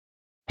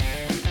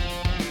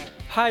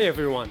Hi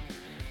everyone!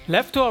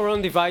 Left to our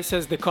own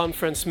devices, the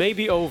conference may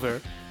be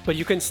over, but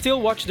you can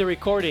still watch the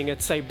recording at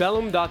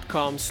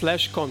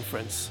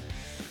cybellum.com/conference.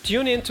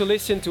 Tune in to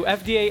listen to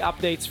FDA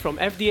updates from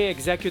FDA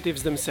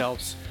executives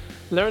themselves,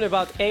 learn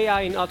about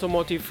AI in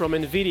automotive from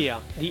NVIDIA,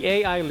 the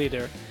AI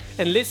leader,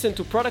 and listen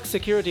to product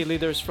security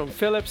leaders from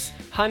Philips,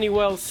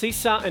 Honeywell,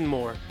 CISA, and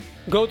more.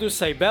 Go to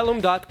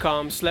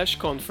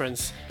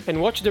cybellum.com/conference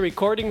and watch the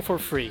recording for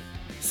free.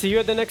 See you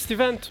at the next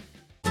event!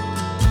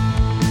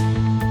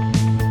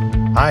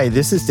 Hi,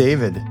 this is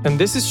David. And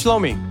this is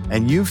Shlomi.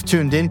 And you've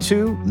tuned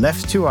into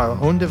Left to Our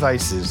Own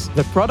Devices,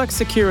 the Product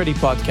Security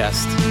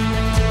Podcast.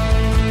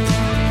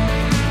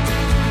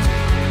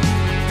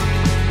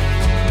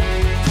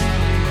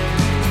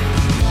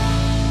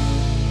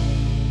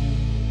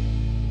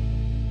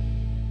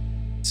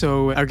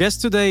 So our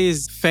guest today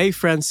is Faye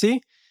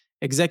Francy,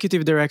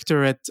 Executive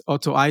Director at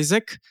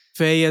Auto-ISAC.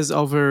 Faye has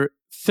over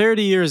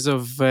 30 years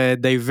of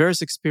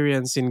diverse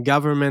experience in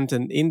government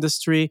and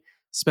industry,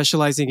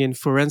 specializing in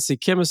forensic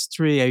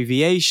chemistry,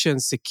 aviation,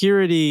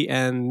 security,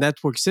 and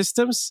network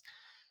systems.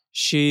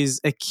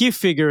 She's a key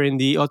figure in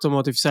the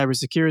automotive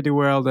cybersecurity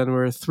world, and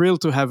we're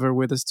thrilled to have her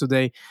with us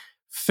today.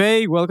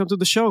 Faye, welcome to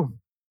the show.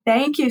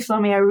 Thank you,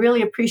 Shlomi. I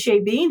really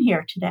appreciate being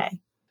here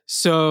today.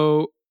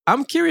 So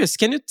I'm curious,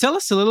 can you tell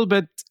us a little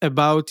bit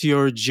about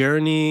your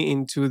journey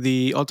into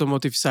the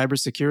automotive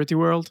cybersecurity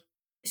world?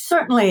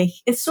 Certainly.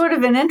 It's sort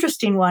of an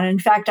interesting one. In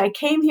fact, I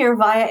came here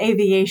via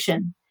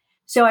aviation.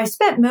 So I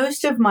spent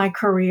most of my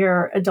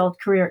adult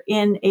career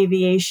in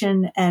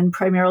aviation and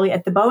primarily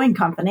at the Boeing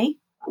company,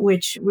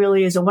 which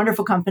really is a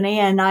wonderful company.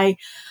 And I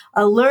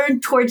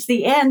learned towards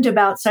the end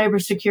about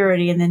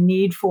cybersecurity and the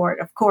need for it.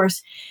 Of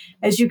course,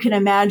 as you can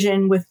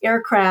imagine, with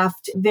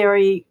aircraft,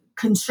 very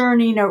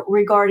concerning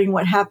regarding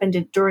what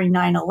happened during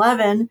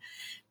 9/11.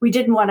 We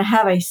didn't want to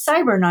have a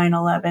cyber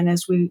 9/11,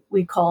 as we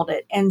called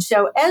it. And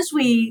so as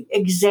we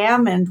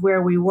examined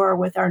where we were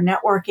with our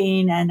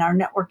networking and our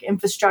network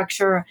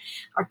infrastructure,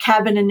 our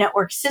cabin and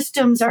network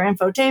systems, our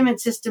infotainment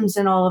systems,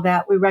 and all of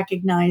that, we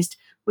recognized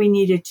we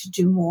needed to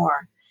do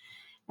more.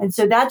 And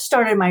so that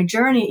started my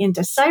journey into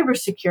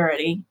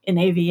cybersecurity in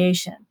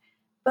aviation.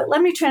 But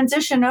let me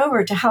transition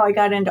over to how I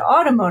got into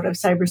automotive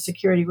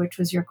cybersecurity, which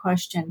was your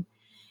question.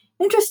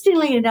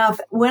 Interestingly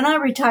enough, when I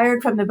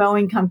retired from the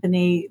Boeing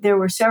company, there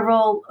were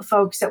several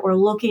folks that were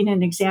looking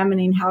and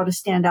examining how to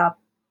stand up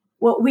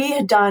what we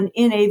had done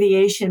in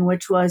aviation,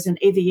 which was an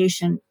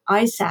aviation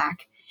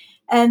ISAC.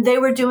 And they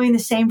were doing the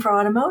same for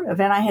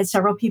automotive. And I had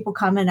several people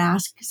come and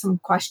ask some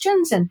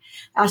questions and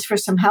ask for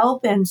some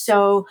help. And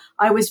so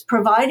I was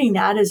providing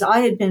that, as I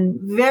had been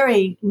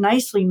very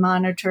nicely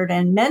monitored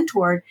and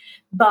mentored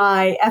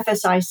by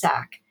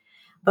FS-ISAC.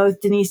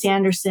 Both Denise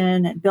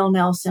Anderson and Bill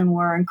Nelson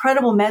were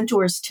incredible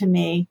mentors to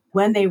me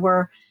when they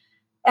were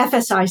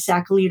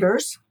FS-ISAC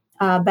leaders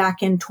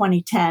back in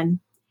 2010.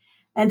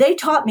 And they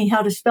taught me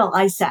how to spell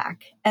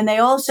ISAC. And they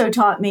also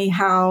taught me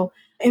how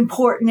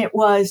important it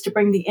was to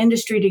bring the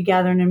industry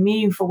together in a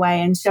meaningful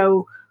way. And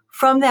so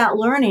from that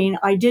learning,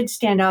 I did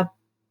stand up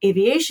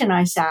aviation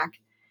ISAC.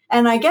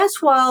 And I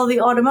guess while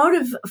the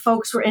automotive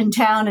folks were in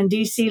town in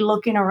DC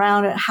looking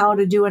around at how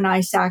to do an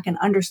ISAC and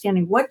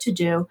understanding what to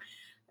do,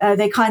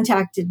 they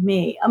contacted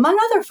me, among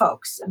other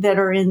folks that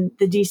are in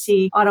the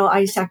DC Auto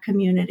ISAC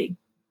community.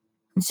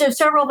 And so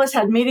several of us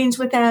had meetings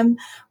with them.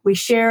 We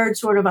shared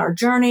sort of our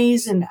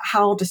journeys and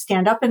how to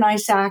stand up an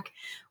ISAC.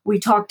 We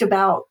talked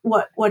about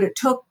what it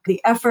took, the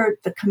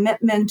effort, the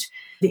commitment,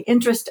 the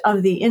interest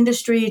of the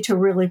industry to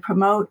really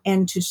promote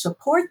and to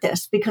support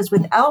this, because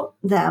without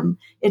them,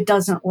 it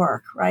doesn't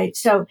work, right?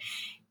 So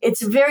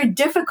it's very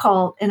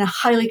difficult in a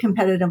highly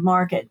competitive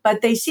market,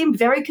 but they seemed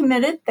very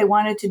committed. They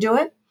wanted to do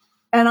it.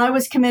 And I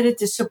was committed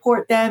to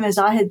support them, as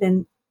I had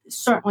been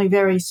certainly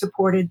very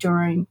supported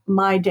during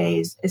my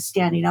days as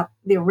standing up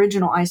the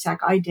original ISAC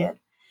I did.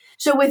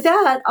 So with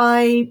that,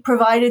 I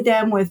provided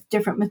them with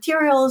different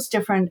materials,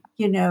 different,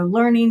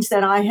 learnings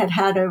that I had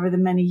had over the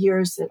many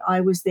years that I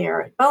was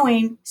there at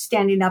Boeing,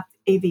 standing up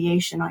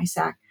aviation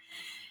ISAC.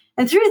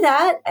 And through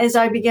that, as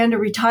I began to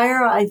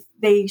retire,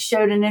 they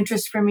showed an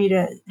interest for me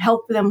to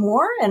help them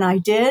more, and I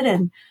did.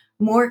 And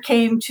more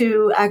came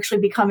to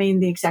actually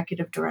becoming the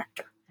executive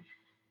director.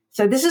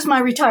 So this is my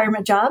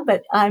retirement job,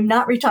 but I'm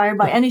not retired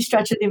by any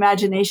stretch of the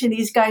imagination.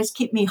 These guys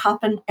keep me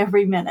hopping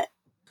every minute.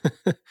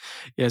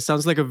 Yeah,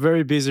 sounds like a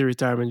very busy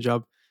retirement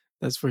job.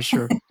 That's for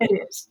sure.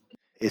 It is.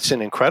 It's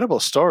an incredible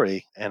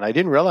story. And I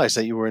didn't realize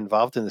that you were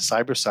involved in the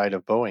cyber side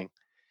of Boeing.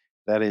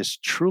 That is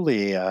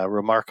truly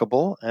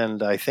remarkable.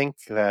 And I think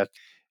that,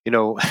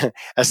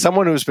 as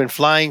someone who's been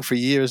flying for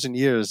years and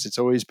years, it's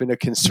always been a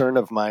concern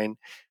of mine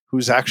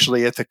who's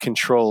actually at the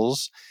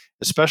controls,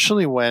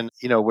 especially when,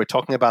 we're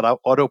talking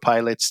about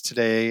autopilots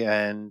today,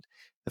 and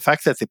the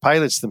fact that the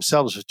pilots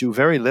themselves do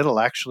very little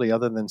actually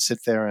other than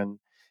sit there and,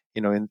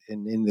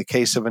 in the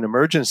case of an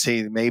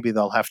emergency, maybe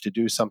they'll have to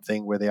do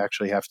something where they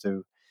actually have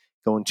to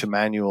go into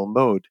manual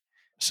mode.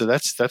 So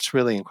that's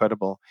really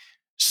incredible.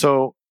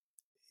 So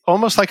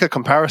almost like a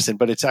comparison,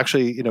 but it's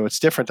actually, it's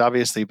different,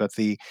 obviously. But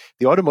the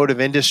automotive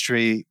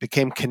industry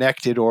became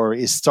connected, or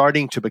is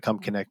starting to become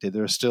connected.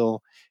 There are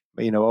still,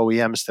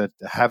 OEMs that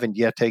haven't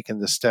yet taken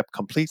the step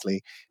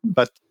completely.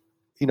 But,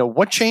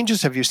 what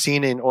changes have you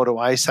seen in Auto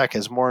ISAC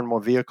as more and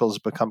more vehicles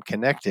become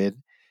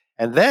connected?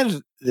 And then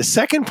the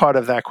second part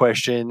of that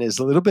question is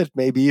a little bit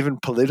maybe even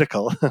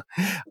political.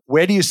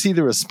 Where do you see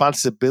the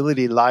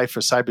responsibility lie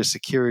for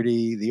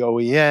cybersecurity, the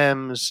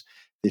OEMs,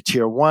 the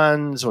tier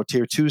ones or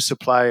tier two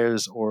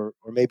suppliers, or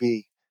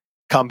maybe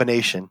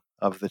combination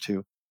of the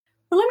two?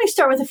 Well, let me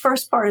start with the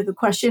first part of the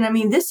question. I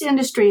mean, this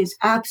industry is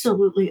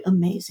absolutely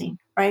amazing,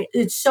 right?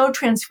 It's so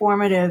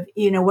transformative.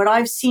 What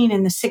I've seen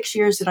in the 6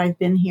 years that I've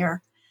been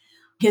here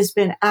has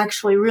been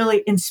actually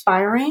really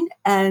inspiring,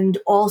 and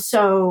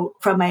also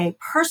from a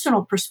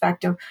personal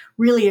perspective,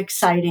 really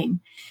exciting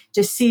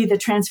to see the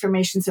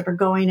transformations that are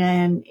going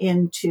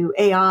into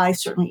AI,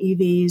 certainly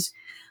EVs,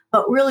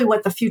 but really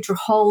what the future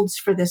holds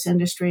for this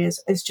industry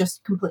is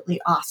just completely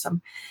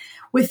awesome.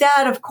 With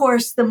that, of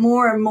course, the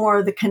more and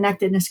more the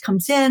connectedness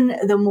comes in,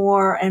 the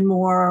more and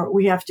more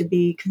we have to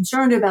be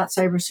concerned about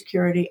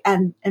cybersecurity.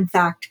 And in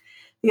fact,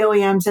 the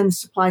OEMs and the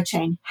supply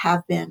chain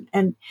have been.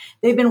 And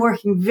they've been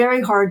working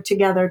very hard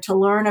together to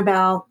learn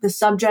about the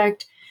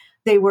subject.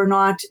 They were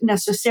not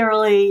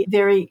necessarily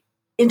very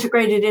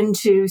integrated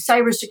into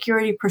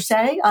cybersecurity per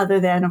se,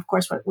 other than, of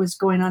course, what was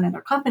going on in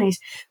their companies.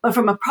 But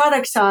from a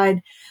product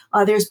side,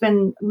 there's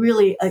been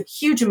really a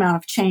huge amount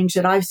of change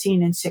that I've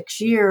seen in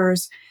 6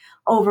 years,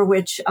 over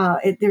which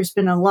there's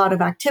been a lot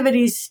of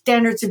activities,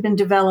 standards have been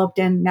developed,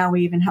 and now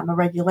we even have a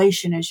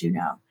regulation, as you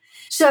know.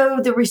 So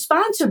the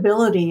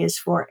responsibility is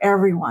for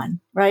everyone,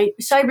 right?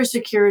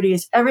 Cybersecurity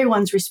is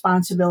everyone's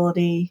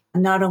responsibility,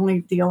 not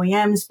only the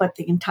OEMs, but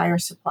the entire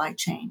supply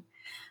chain.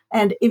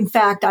 And in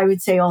fact, I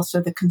would say also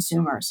the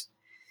consumers.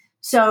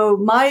 So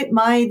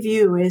my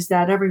view is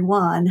that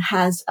everyone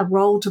has a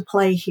role to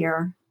play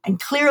here. And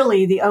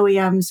clearly the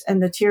OEMs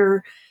and the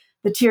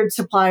tiered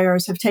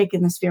suppliers have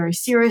taken this very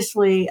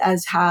seriously,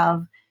 as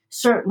have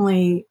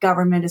certainly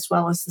government as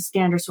well as the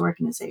standards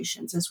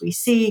organizations. As we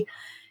see,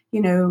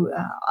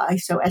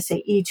 ISO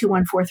SAE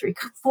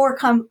 21434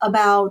 come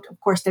about, of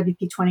course,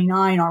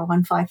 WP29 or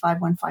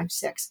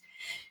 155156.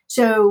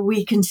 So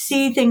we can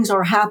see things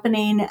are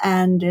happening,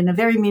 and in a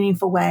very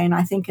meaningful way, and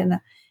I think in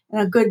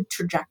a good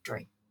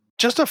trajectory.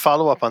 Just a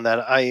follow up on that,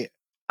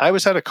 I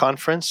was at a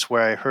conference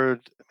where I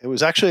heard, it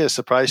was actually a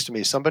surprise to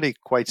me, somebody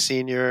quite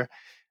senior,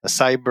 a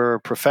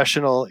cyber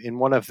professional in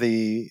one of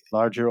the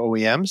larger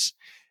OEMs,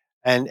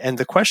 and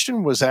the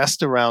question was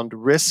asked around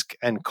risk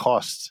and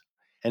cost,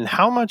 and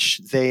how much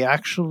they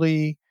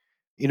actually,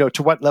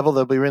 to what level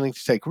they'll be willing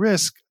to take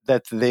risk,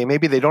 that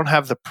maybe they don't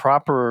have the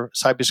proper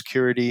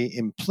cybersecurity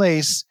in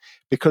place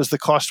because the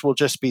cost will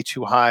just be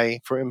too high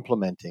for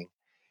implementing.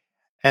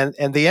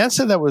 And the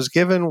answer that was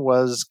given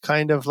was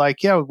kind of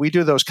like, yeah, we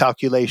do those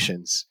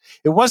calculations.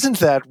 It wasn't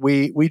that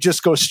we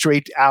just go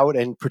straight out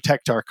and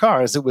protect our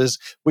cars. It was,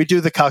 we do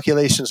the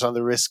calculations on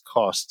the risk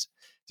cost.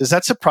 Does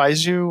that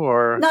surprise you,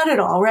 or? Not at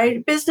all,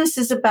 right? Business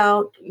is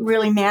about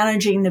really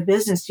managing the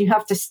business. You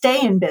have to stay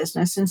in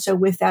business. And so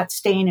with that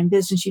staying in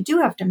business, you do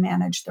have to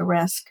manage the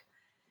risk.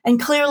 And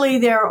clearly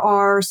there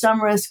are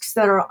some risks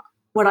that are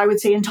what I would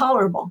say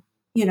intolerable.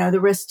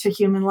 The risk to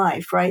human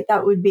life, right?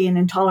 That would be an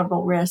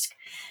intolerable risk.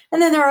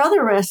 And then there are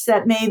other risks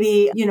that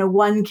maybe,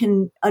 one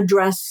can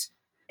address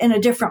in a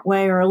different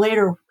way or a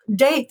later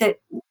date that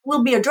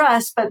will be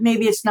addressed, but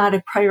maybe it's not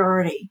a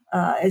priority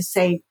as,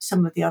 say,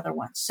 some of the other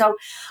ones. So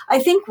I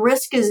think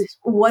risk is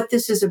what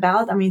this is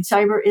about. I mean,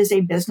 cyber is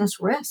a business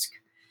risk.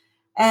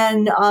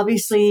 And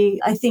obviously,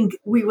 I think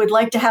we would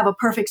like to have a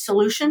perfect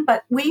solution,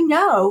 but we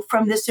know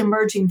from this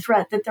emerging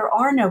threat that there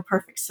are no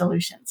perfect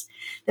solutions.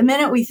 The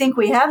minute we think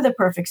we have the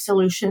perfect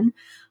solution,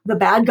 the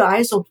bad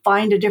guys will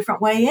find a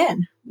different way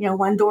in.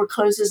 One door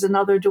closes,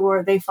 another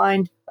door they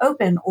find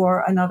open,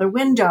 or another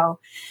window.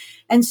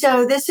 And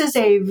so this is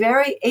a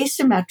very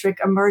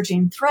asymmetric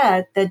emerging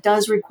threat that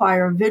does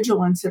require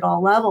vigilance at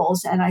all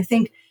levels. And I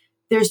think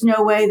there's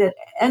no way that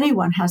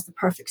anyone has the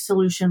perfect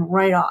solution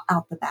right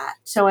out the bat.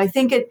 So I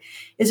think it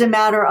is a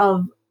matter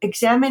of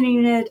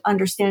examining it,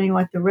 understanding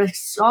what the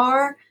risks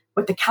are,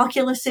 what the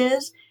calculus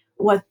is,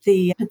 what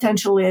the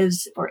potential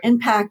is for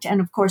impact, and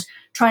of course,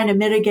 trying to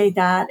mitigate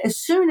that as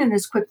soon and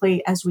as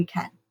quickly as we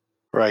can.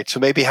 Right. So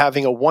maybe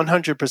having a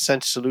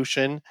 100%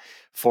 solution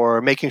for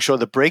making sure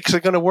the brakes are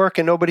going to work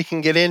and nobody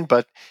can get in.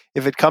 But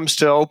if it comes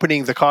to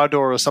opening the car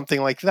door or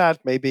something like that,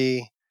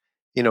 maybe,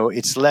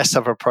 it's less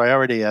of a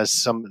priority as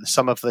some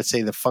of, let's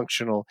say, the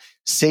functional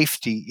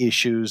safety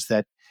issues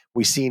that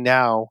we see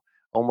now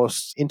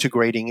almost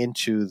integrating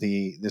into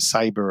the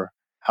cyber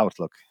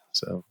outlook.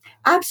 So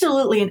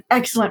absolutely an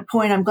excellent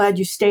point. I'm glad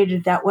you stated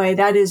it that way.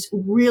 That is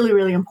really,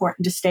 really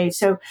important to state.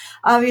 So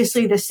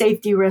obviously the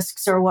safety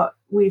risks are what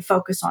we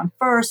focus on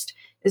first.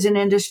 as an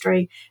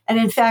industry. And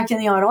in fact, in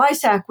the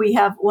Auto-ISAC, we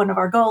have one of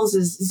our goals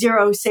is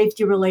zero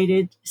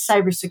safety-related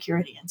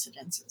cybersecurity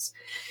incidences.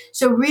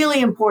 So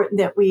really important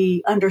that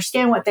we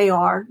understand what they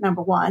are,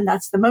 number one.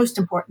 That's the most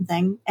important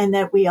thing. And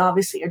that we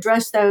obviously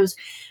address those.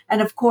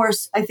 And of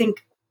course, I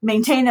think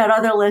maintain that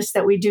other list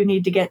that we do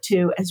need to get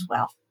to as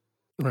well.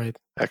 Right.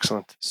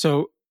 Excellent.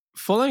 So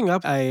following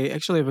up, I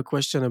actually have a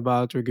question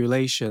about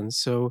regulation.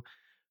 So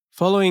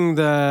following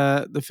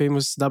the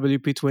famous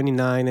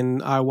WP29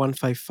 and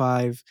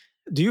R155,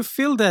 do you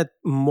feel that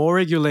more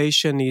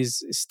regulation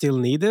is still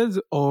needed,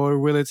 or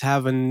will it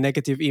have a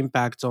negative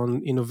impact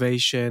on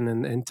innovation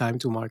and time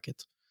to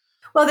market?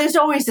 Well, there's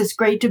always this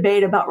great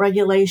debate about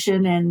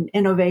regulation and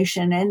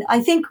innovation. And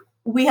I think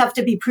we have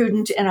to be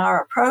prudent in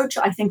our approach.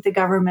 I think the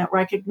government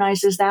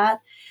recognizes that.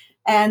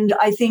 And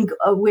I think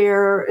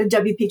where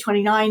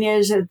WP29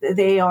 is,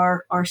 they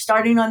are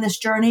starting on this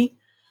journey.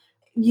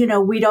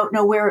 We don't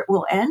know where it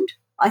will end.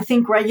 I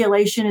think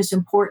regulation is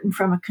important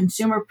from a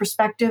consumer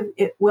perspective.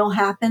 It will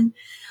happen.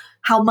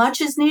 How much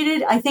is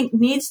needed, I think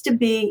needs to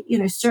be,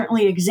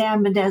 certainly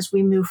examined as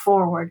we move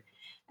forward.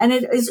 And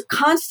it is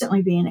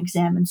constantly being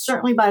examined,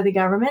 certainly by the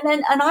government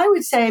and I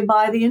would say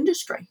by the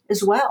industry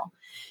as well.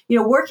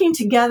 Working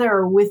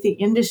together with the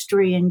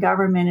industry and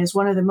government is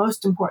one of the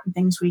most important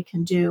things we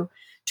can do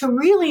to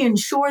really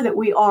ensure that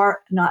we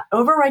are not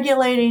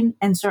overregulating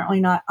and certainly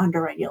not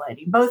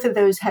underregulating. Both of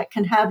those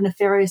can have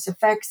nefarious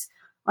effects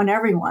on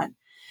everyone.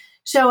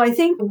 So I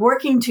think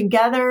working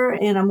together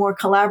in a more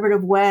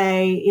collaborative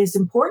way is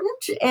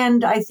important.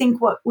 And I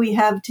think what we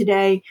have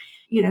today,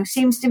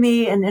 seems to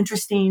me an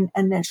interesting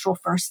initial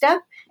first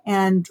step.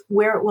 And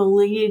where it will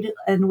lead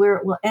and where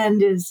it will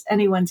end is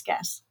anyone's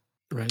guess.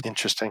 Right.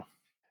 Interesting.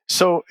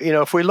 So,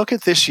 if we look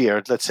at this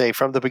year, let's say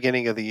from the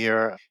beginning of the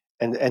year,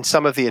 and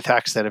some of the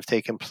attacks that have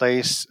taken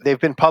place, they've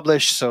been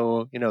published.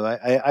 So,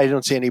 I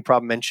don't see any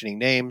problem mentioning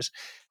names.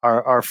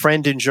 Our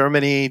friend in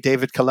Germany,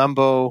 David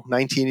Colombo,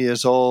 19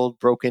 years old,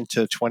 broke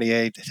into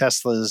 28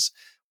 Teslas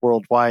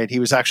worldwide. He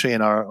was actually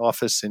in our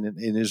office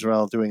in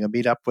Israel doing a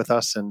meetup with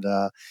us, and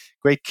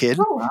great kid.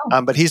 Oh,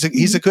 wow. But he's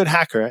a good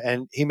hacker,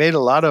 and he made a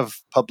lot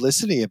of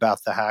publicity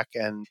about the hack.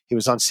 And he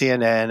was on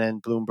CNN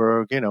and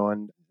Bloomberg,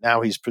 and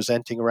now he's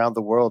presenting around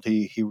the world.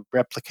 He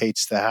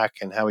replicates the hack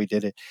and how he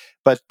did it.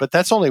 But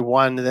that's only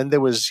one. And then there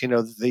was,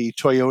 the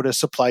Toyota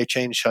supply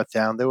chain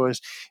shutdown. There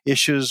was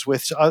issues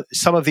with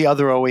some of the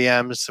other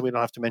OEMs. So we don't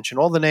have to mention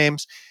all the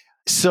names.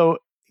 So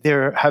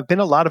there have been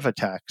a lot of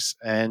attacks,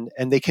 and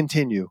they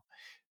continue.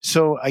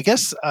 So I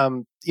guess,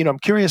 I'm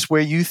curious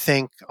where you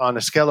think on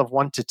a scale of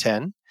 1 to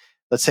 10,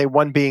 let's say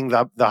 1 being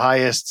the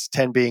highest,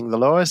 10 being the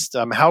lowest,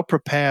 how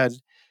prepared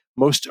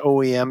most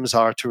OEMs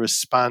are to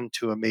respond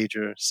to a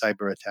major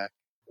cyber attack?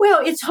 Well,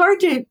 it's hard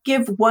to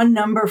give one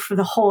number for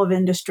the whole of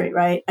industry,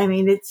 right? I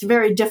mean, it's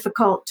very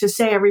difficult to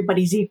say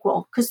everybody's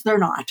equal because they're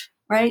not,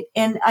 right?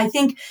 And I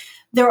think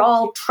they're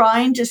all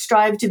trying to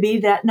strive to be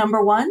that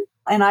number one.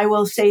 And I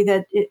will say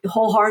that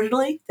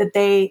wholeheartedly that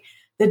the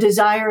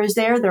desire is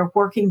there. They're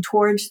working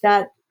towards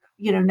that,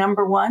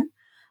 number one.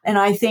 And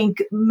I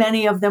think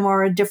many of them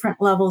are at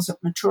different levels of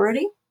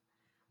maturity.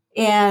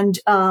 And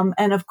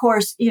of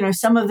course,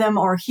 some of them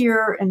are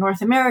here in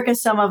North America.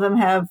 Some of them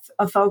have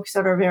folks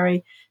that are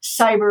very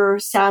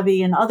cyber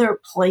savvy in other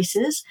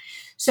places.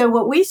 So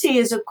what we see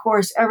is, of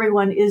course,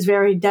 everyone is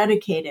very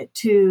dedicated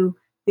to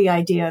the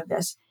idea of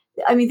this.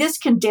 I mean, this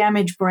can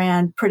damage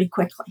brand pretty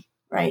quickly,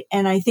 right?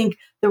 And I think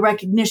the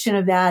recognition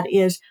of that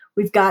is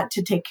we've got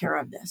to take care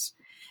of this.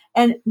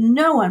 And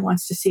no one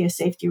wants to see a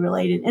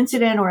safety-related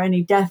incident or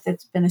any death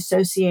that's been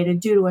associated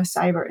due to a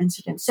cyber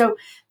incident. So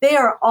they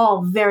are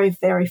all very,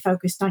 very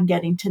focused on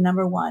getting to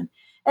number one.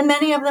 And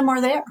many of them are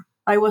there.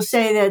 I will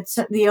say that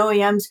the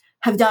OEMs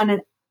have done a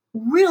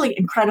really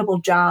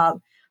incredible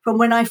job from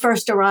when I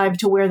first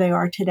arrived to where they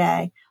are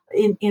today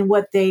in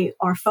what they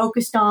are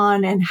focused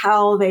on and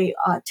how they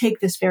take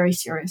this very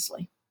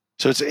seriously.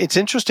 So it's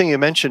interesting you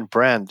mentioned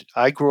brand.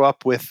 I grew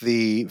up with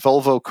the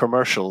Volvo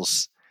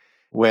commercials,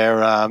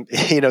 where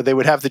they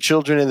would have the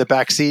children in the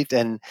back seat,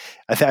 and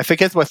I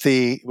forget what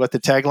the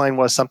tagline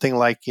was, something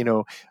like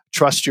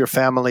trust your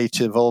family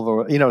to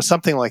Volvo,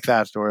 something like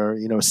that, or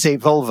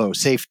save Volvo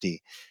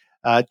safety.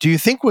 Do you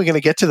think we're going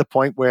to get to the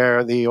point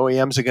where the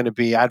OEMs are going to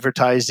be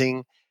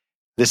advertising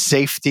the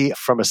safety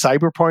from a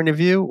cyber point of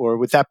view, or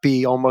would that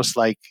be almost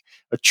like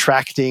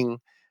attracting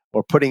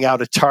or putting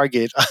out a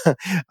target,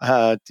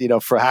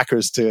 for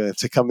hackers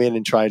to come in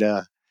and try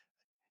to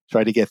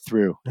get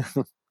through?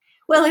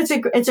 Well,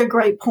 it's a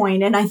great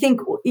point. And I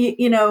think,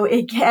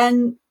 it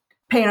can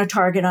paint a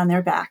target on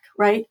their back,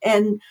 right?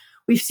 And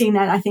we've seen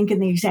that, I think, in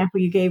the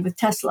example you gave with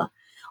Tesla.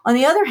 On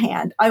the other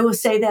hand, I will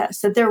say this,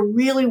 that they're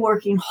really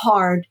working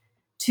hard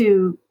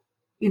to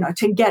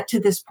get to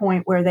this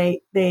point where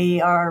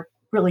they are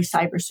really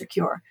cyber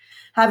secure.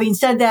 Having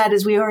said that,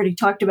 as we already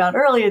talked about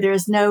earlier, there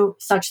is no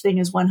such thing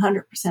as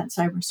 100%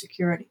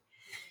 cybersecurity.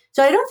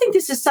 So I don't think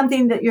this is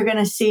something that you're going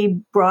to see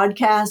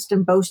broadcast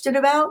and boasted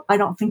about. I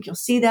don't think you'll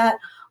see that.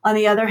 On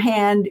the other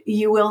hand,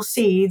 you will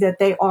see that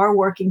they are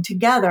working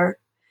together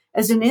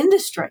as an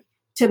industry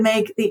to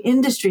make the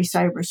industry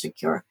cyber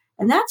secure.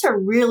 And that's a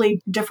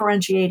really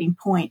differentiating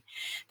point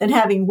than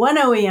having one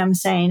OEM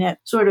saying it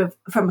sort of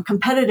from a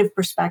competitive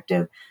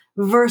perspective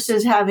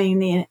versus having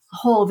the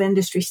whole of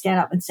industry stand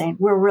up and saying,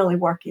 we're really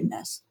working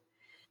this.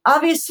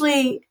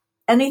 Obviously,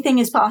 anything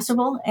is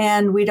possible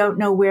and we don't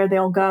know where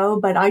they'll go,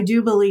 but I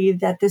do believe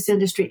that this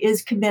industry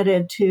is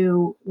committed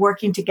to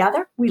working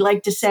together. We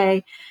like to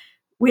say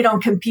we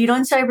don't compete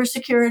on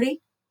cybersecurity,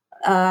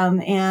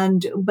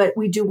 but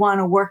we do want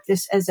to work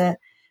this as a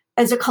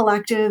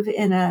collective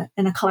in a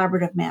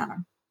collaborative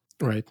manner.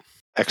 Right.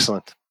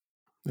 Excellent.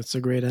 That's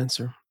a great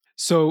answer.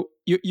 So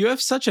you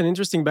have such an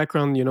interesting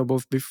background,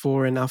 both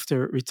before and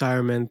after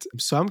retirement.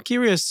 So I'm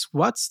curious,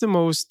 what's the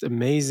most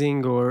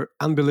amazing or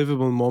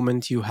unbelievable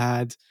moment you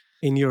had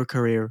in your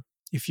career,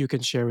 if you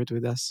can share it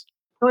with us?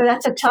 Boy,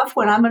 that's a tough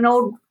one. I'm an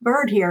old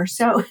bird here,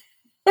 so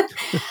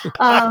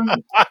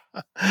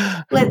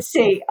let's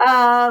see.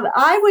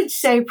 I would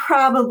say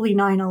probably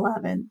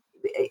 9/11,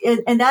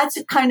 and that's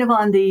kind of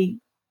on the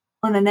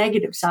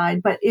negative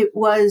side. But it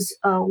was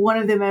one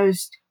of the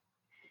most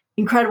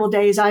incredible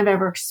days I've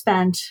ever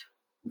spent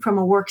from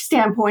a work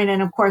standpoint,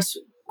 and of course,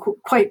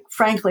 quite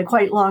frankly,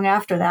 quite long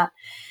after that.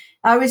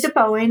 I was at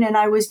Boeing, and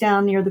I was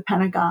down near the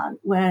Pentagon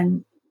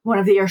when one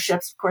of the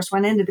airships, of course,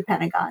 went into the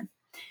Pentagon.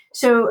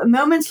 So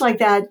moments like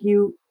that,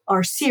 you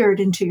are seared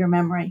into your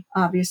memory,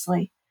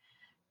 obviously.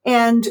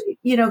 And,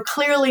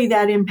 clearly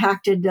that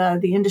impacted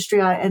the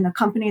industry and the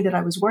company that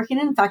I was working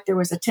in. In fact, there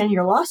was a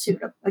 10-year lawsuit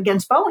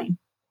against Boeing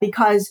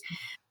because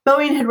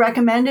Boeing had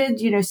recommended,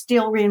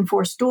 steel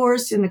reinforced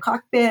doors in the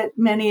cockpit.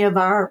 Many of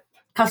our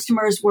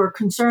customers were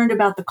concerned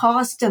about the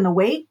cost and the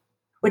weight,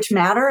 which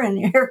matter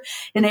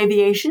in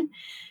aviation.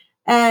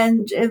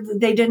 And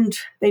they didn't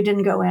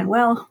go in.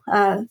 Well,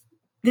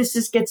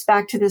 this gets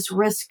back to this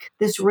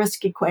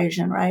risk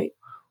equation, right?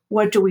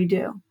 What do we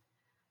do?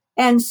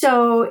 And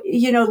so,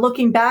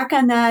 looking back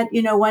on that,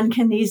 one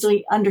can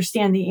easily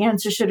understand the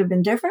answer should have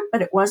been different,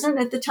 but it wasn't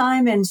at the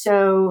time. And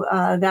so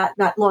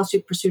that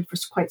lawsuit pursued for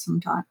quite some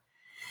time.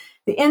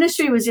 The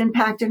industry was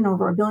impacted in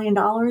over $1 billion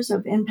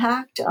of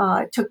impact.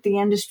 It took the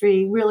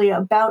industry really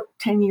about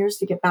 10 years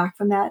to get back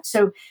from that.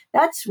 So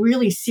that's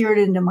really seared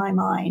into my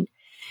mind.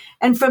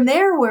 And from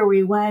there, where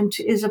we went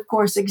is, of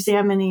course,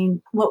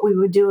 examining what we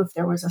would do if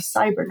there was a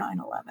cyber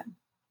 9/11.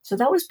 So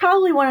that was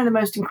probably one of the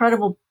most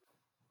incredible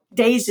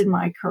days in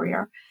my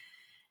career.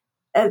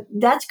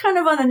 That's kind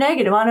of on the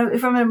negative.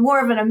 From a more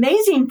of an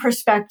amazing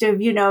perspective,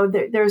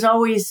 there's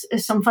always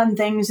some fun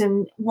things.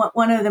 And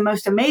one of the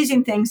most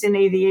amazing things in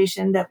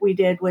aviation that we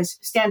did was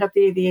stand up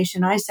the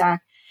aviation-ISAC.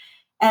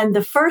 And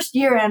the first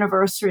year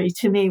anniversary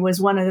to me was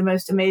one of the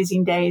most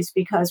amazing days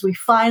because we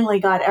finally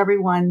got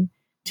everyone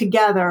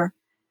together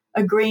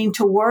agreeing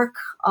to work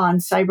on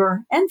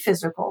cyber and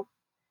physical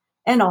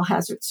and all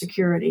hazard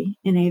security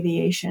in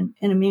aviation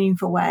in a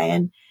meaningful way.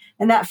 And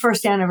that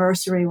first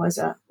anniversary was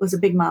a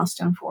big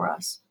milestone for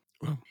us.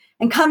 Wow.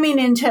 And coming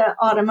into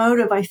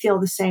automotive, I feel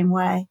the same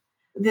way.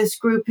 This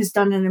group has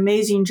done an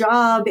amazing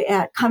job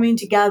at coming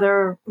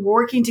together,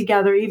 working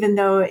together, even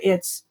though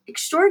it's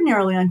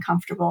extraordinarily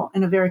uncomfortable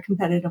in a very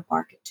competitive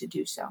market to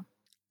do so.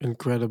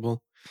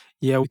 Incredible.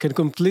 Yeah, we can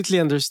completely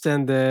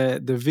understand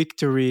the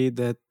victory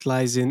that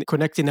lies in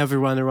connecting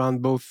everyone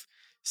around both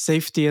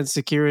safety and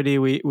security.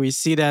 We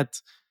see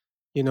that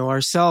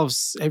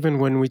ourselves, even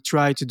when we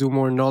try to do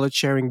more knowledge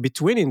sharing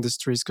between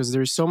industries, because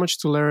there's so much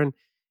to learn,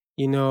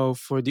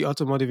 for the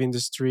automotive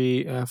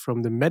industry,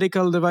 from the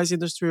medical device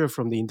industry or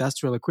from the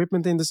industrial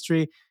equipment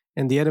industry.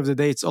 And at the end of the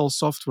day, it's all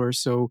software.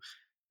 So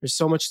there's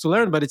so much to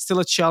learn, but it's still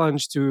a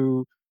challenge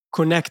to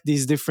connect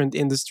these different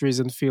industries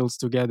and fields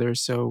together.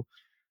 So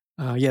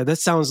that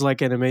sounds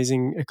like an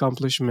amazing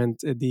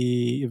accomplishment at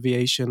the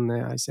aviation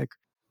ISAC.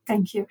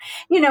 Thank you.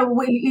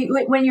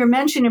 When you're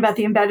mentioning about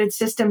the embedded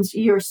systems,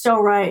 you're so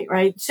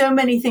right? So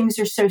many things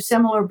are so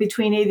similar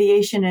between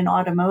aviation and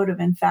automotive.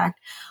 In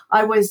fact,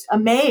 I was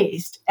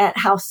amazed at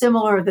how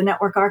similar the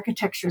network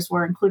architectures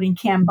were, including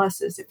CAN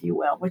buses, if you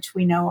will, which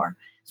we know are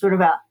sort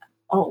of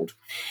old.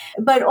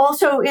 But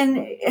also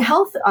in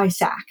health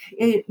ISAC,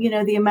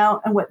 the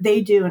amount and what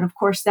they do. And of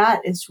course,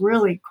 that is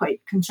really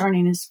quite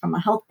concerning is from a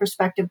health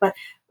perspective, but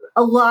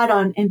a lot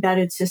on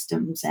embedded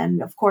systems.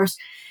 And of course,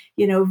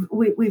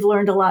 we've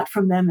learned a lot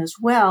from them as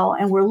well.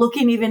 And we're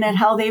looking even at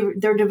how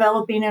they're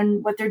developing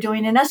and what they're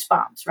doing in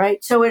SBOMs,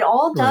 right? So it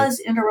all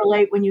does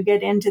interrelate when you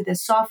get into the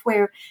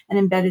software and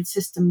embedded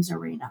systems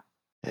arena.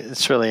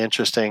 It's really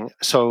interesting.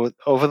 So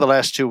over the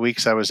last 2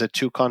 weeks, I was at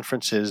 2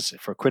 conferences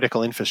for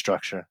critical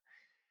infrastructure.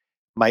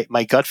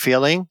 My gut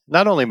feeling,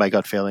 not only my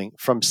gut feeling,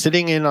 from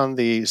sitting in on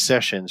the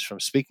sessions, from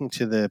speaking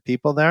to the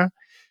people there,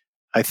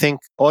 I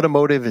think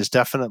automotive is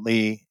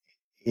definitely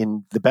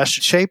in the best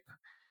shape,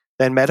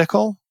 then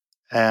medical,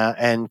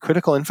 and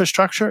critical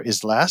infrastructure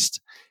is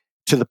last,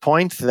 to the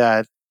point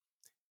that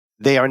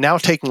they are now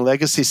taking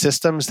legacy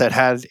systems that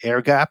had air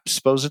gaps,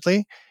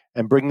 supposedly,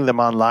 and bringing them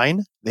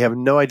online. They have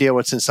no idea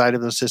what's inside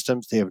of those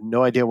systems. They have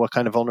no idea what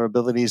kind of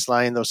vulnerabilities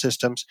lie in those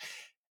systems.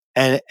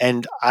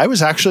 And I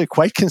was actually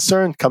quite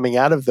concerned coming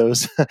out of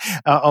those.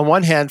 On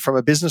one hand, from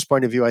a business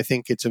point of view, I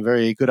think it's a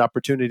very good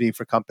opportunity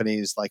for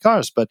companies like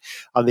ours. But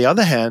on the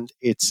other hand,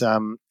 it's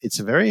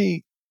a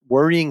very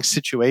worrying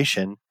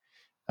situation.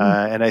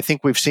 And I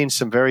think we've seen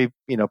some very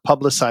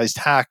publicized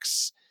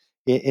hacks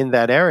in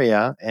that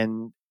area.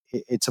 And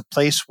it's a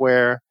place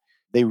where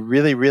they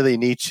really, really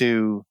need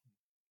to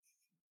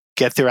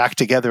get their act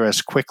together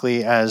as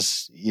quickly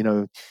as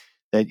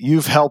that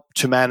you've helped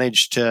to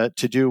manage to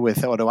do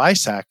with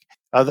Auto-ISAC.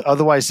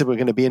 Otherwise, we're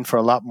going to be in for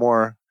a lot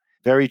more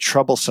very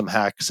troublesome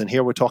hacks. And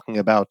here we're talking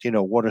about,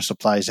 water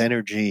supplies,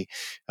 energy,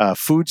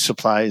 food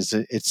supplies.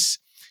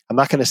 I'm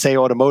not going to say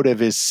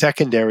automotive is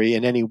secondary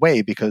in any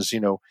way because,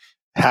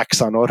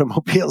 hacks on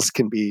automobiles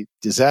can be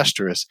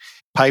disastrous.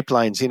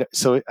 Pipelines,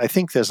 so I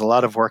think there's a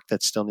lot of work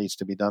that still needs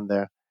to be done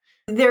there.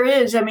 There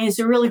is. I mean, it's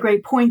a really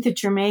great point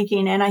that you're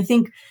making. And I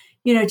think,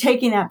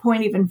 taking that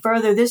point even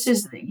further, this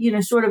is,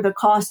 sort of the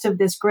cost of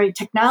this great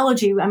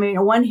technology. I mean,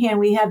 on one hand,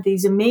 we have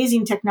these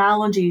amazing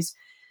technologies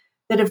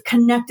that have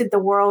connected the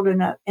world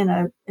in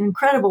an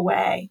incredible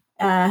way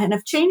and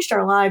have changed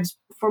our lives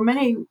for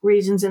many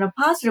reasons in a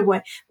positive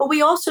way. But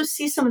we also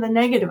see some of the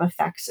negative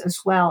effects as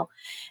well.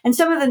 And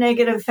some of the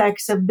negative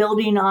effects of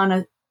building on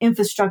an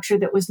infrastructure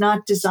that was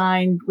not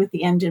designed with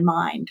the end in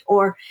mind,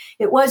 or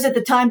it was at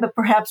the time, but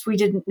perhaps we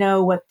didn't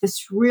know what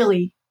this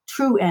really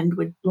true end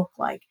would look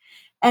like.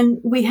 And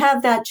we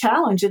have that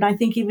challenge. And I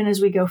think even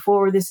as we go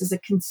forward, this is a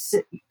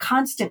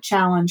constant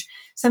challenge,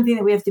 something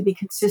that we have to be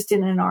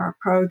consistent in our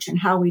approach and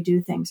how we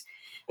do things.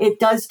 It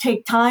does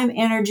take time,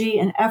 energy,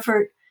 and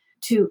effort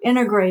to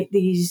integrate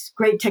these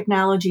great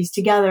technologies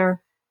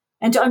together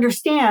and to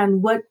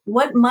understand what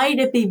might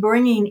it be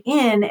bringing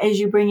in as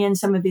you bring in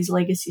some of these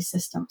legacy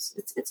systems.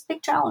 It's a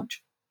big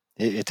challenge.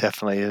 It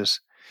definitely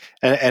is.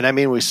 And I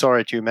mean, we saw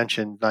it, you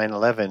mentioned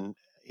 9/11,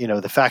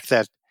 the fact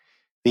that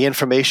the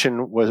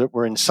information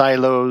were in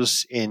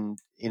silos, in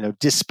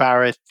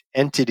disparate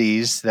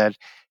entities that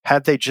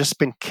had they just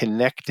been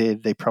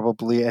connected, they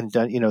probably and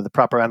done the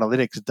proper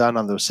analytics done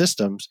on those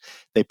systems,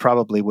 they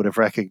probably would have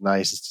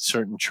recognized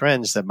certain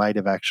trends that might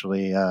have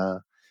actually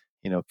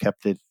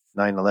kept it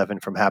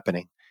 9/11 from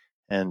happening.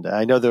 And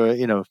I know there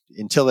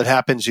until it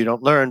happens you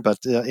don't learn, but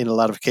in a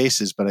lot of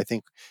cases. But I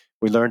think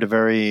we learned a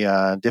very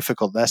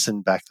difficult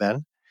lesson back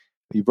then.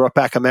 You brought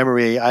back a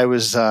memory. I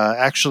was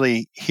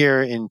actually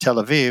here in Tel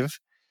Aviv.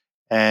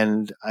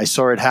 And I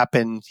saw it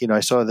happen.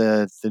 I saw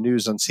the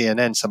news on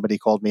CNN. Somebody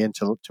called me in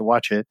to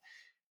watch it.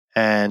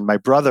 And my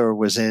brother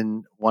was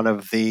in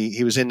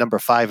he was in number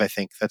 5, I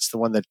think. That's the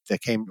one that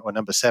came, or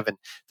number 7,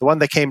 the one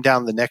that came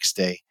down the next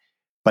day.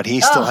 But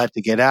he still had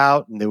to get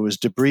out, and there was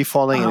debris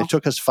falling. Wow. And it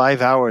took us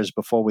 5 hours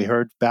before we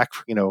heard back,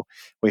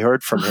 we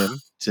heard from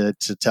him to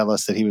tell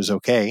us that he was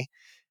okay.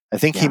 I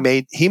think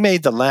he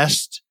made the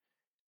last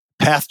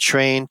PATH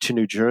train to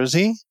New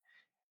Jersey.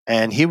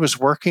 And he was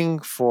working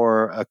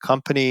for a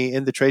company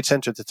in the Trade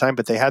Center at the time,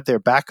 but they had their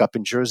backup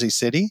in Jersey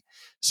City.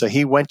 So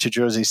he went to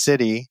Jersey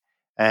City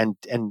and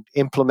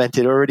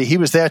implemented already. He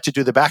was there to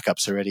do the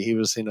backups already. He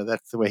was,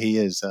 that's the way he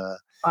is.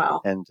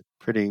 Wow. And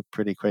pretty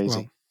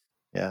crazy. Wow.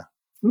 Yeah.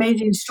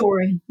 Amazing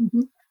story.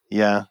 Mm-hmm.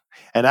 Yeah.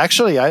 And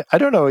actually, I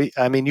don't know.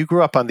 I mean, you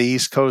grew up on the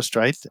East Coast,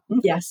 right?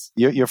 Yes.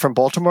 You're from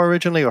Baltimore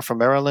originally, or from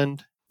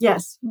Maryland?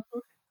 Yes. Mm-hmm.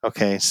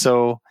 Okay.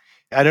 So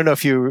I don't know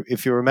if you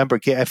remember,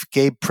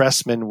 Gabe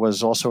Pressman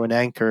was also an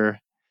anchor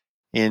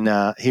in,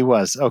 he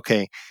was.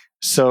 Okay.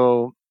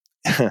 So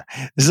this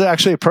is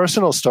actually a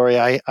personal story.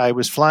 I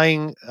was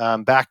flying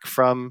back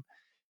from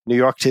New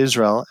York to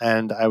Israel,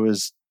 and I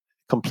was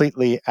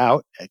completely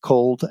out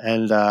cold.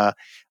 And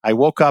I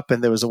woke up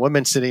and there was a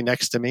woman sitting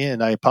next to me,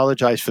 and I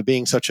apologized for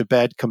being such a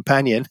bad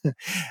companion.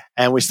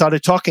 And we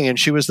started talking, and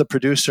she was the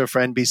producer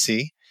for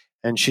NBC.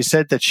 And she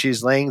said that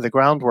she's laying the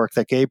groundwork,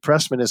 that Gabe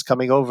Pressman is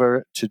coming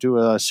over to do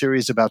a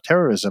series about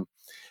terrorism.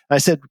 I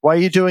said, why are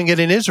you doing it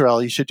in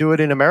Israel? You should do it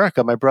in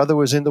America. My brother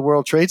was in the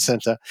World Trade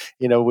Center,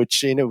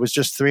 which was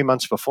just 3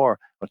 months before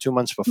or 2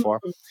 months before.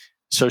 Mm-hmm.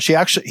 So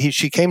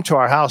she came to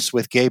our house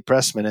with Gabe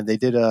Pressman, and they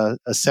did a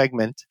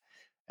segment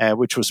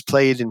which was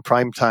played in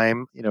prime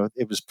time.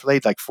 It was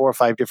played like 4 or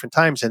 5 different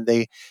times, and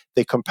they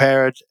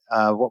compared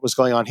what was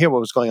going on here,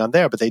 what was going on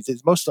there. But they did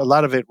a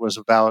lot of it was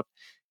about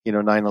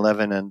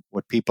 9/11 and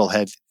what people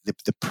had,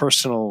 the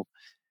personal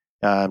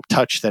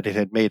touch that it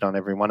had made on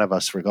every one of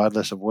us,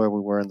 regardless of where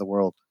we were in the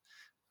world.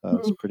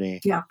 It's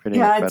pretty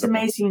incredible. It's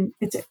amazing.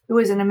 It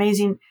was an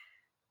amazing,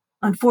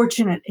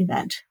 unfortunate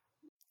event.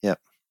 Yeah.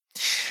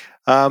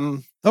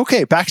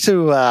 Okay, back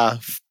to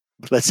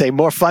let's say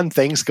more fun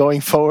things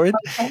going forward.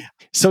 Okay.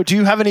 So, do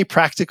you have any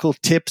practical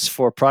tips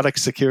for product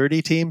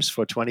security teams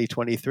for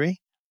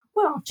 2023?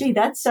 Well,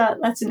 that's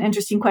an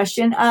interesting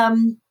question.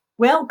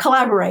 Well,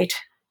 collaborate.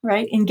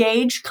 Right?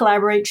 Engage,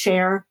 collaborate,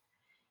 share.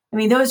 I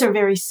mean, those are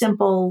very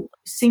simple,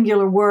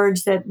 singular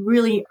words that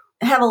really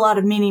have a lot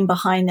of meaning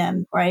behind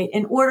them, right?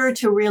 In order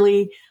to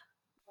really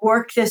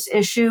work this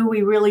issue,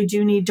 we really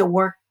do need to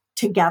work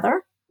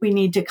together. We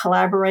need to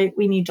collaborate.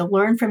 We need to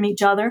learn from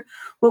each other.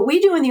 What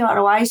we do in the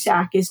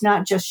Auto-ISAC is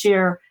not just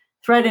share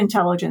threat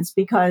intelligence,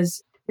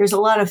 because There's a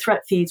lot of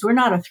threat feeds. We're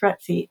not a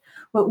threat feed.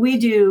 What we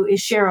do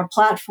is share a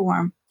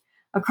platform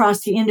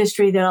across the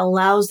industry that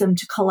allows them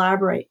to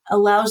collaborate,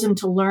 allows them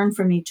to learn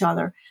from each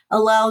other,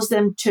 allows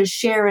them to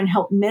share and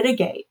help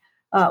mitigate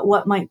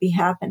what might be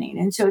happening.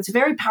 And so it's a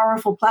very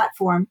powerful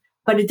platform,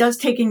 but it does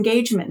take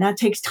engagement, and that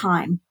takes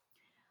time.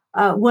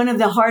 One of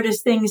the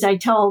hardest things I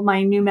tell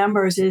my new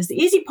members is the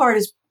easy part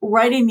is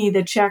writing me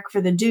the check for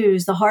the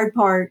dues. The hard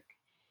part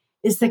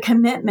is the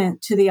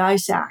commitment to the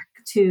ISAC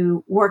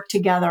to work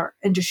together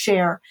and to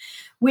share.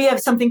 We have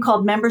something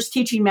called Members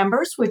Teaching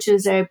Members, which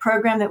is a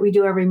program that we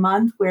do every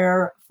month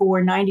where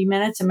for 90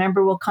 minutes, a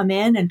member will come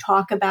in and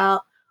talk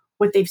about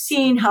what they've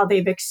seen, how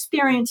they've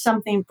experienced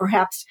something,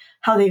 perhaps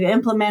how they've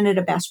implemented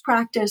a best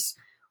practice,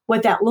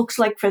 what that looks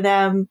like for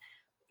them.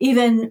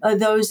 Even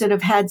those that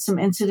have had some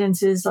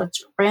incidences like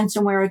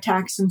ransomware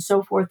attacks and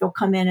so forth, they'll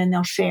come in and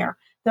they'll share.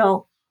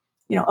 They'll,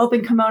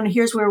 open kimono,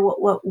 here's where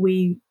what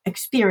we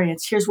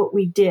experienced, here's what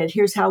we did,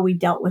 here's how we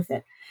dealt with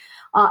it.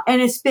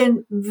 And it's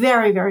been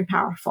very, very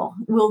powerful.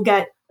 We'll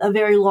get a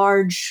very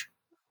large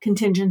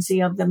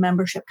contingency of the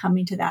membership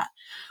coming to that.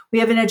 We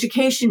have an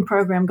education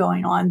program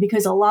going on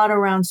because a lot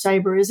around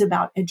cyber is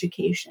about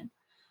education.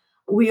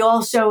 We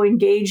also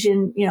engage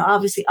in,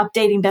 obviously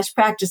updating best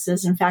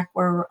practices. In fact,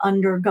 we're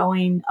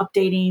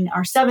updating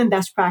our 7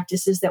 best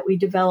practices that we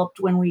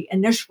developed when we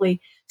initially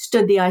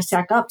stood the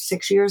ISAC up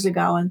 6 years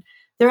ago. And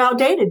they're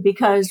outdated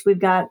because we've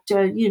got,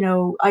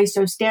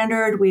 ISO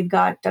standard, we've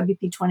got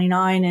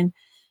WP29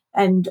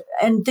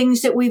 and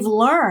things that we've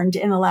learned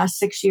in the last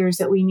 6 years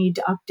that we need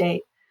to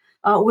update.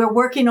 We're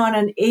working on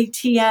an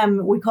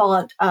ATM, we call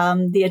it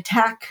the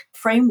attack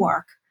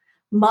framework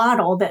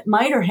model that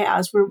MITRE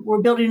has.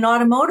 We're building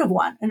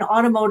an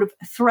automotive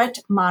threat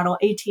model,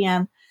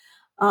 ATM,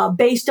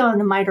 based on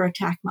the MITRE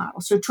attack model.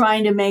 So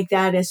trying to make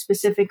that as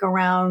specific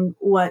around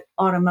what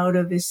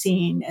automotive is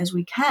seeing as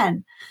we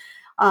can.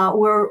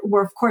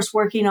 We're of course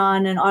working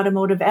on an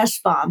automotive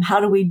SBOM. How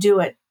do we do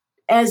it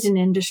as an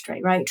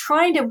industry, right?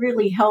 Trying to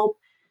really help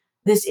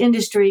this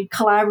industry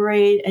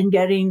collaborate and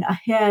getting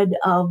ahead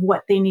of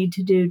what they need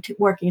to do to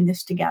working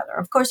this together.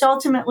 Of course,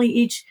 ultimately,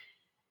 each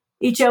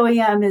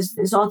OEM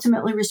is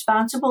ultimately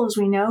responsible, as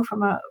we know,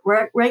 from a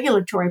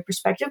regulatory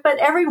perspective, but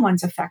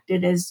everyone's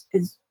affected, is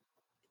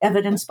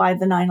evidenced by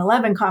the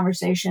 9/11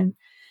 conversation.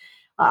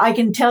 I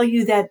can tell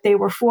you that they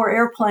were 4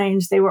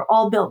 airplanes. They were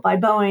all built by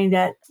Boeing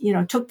that,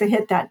 took the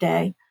hit that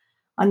day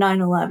on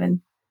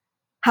 9/11.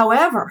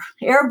 However,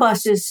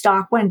 Airbus's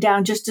stock went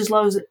down just as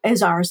low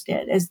as ours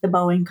did, as the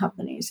Boeing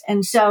companies.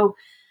 And so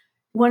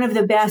one of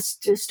the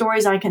best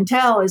stories I can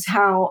tell is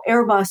how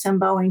Airbus and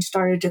Boeing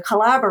started to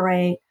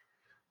collaborate,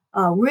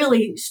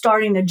 really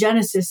starting the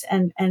genesis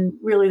and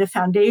really the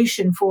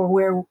foundation for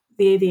where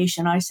the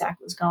aviation ISAC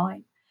was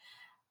going.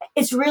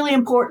 It's really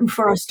important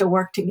for us to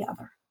work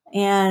together.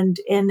 And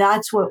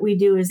that's what we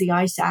do as the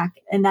ISAC.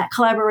 And that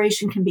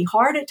collaboration can be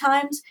hard at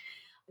times.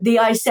 The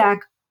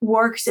ISAC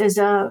works as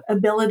a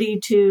ability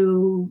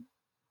to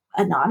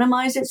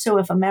anonymize it. So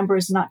if a member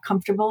is not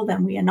comfortable,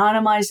 then we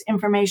anonymize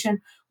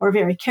information. We're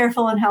very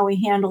careful in how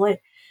we handle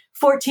it.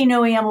 14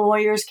 OEM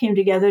lawyers came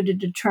together to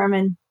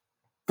determine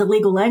the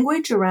legal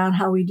language around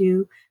how we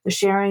do the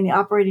sharing, the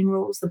operating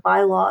rules, the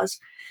bylaws.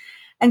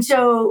 And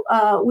so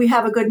we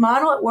have a good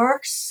model. It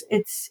works.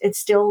 It's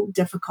still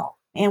difficult.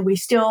 And we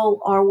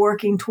still are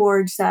working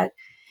towards that,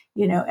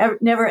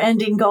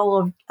 never-ending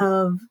goal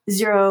of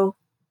zero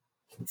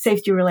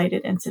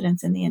safety-related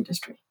incidents in the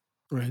industry.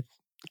 Right.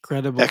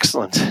 Incredible.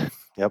 Excellent.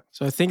 Yep.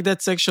 So I think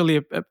that's actually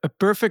a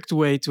perfect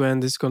way to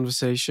end this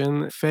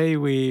conversation. Faye,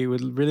 we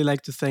would really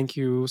like to thank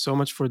you so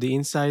much for the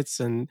insights.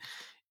 And,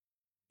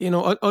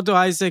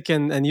 Auto-ISAC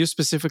and you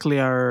specifically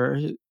are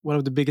one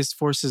of the biggest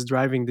forces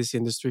driving this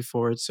industry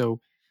forward. So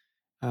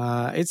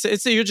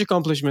it's a huge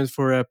accomplishment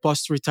for a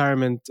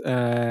post-retirement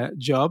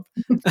job.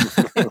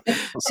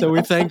 So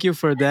we thank you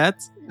for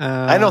that.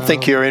 I don't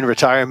think you're in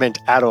retirement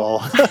at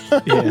all.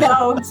 Yeah.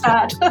 No, it's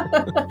not.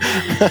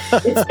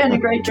 It's been a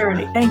great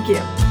journey. Thank you.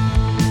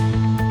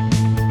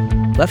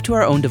 Left to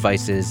Our Own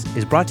Devices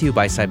is brought to you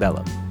by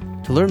Cybellum.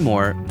 To learn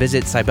more,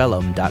 visit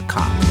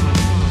cybellum.com.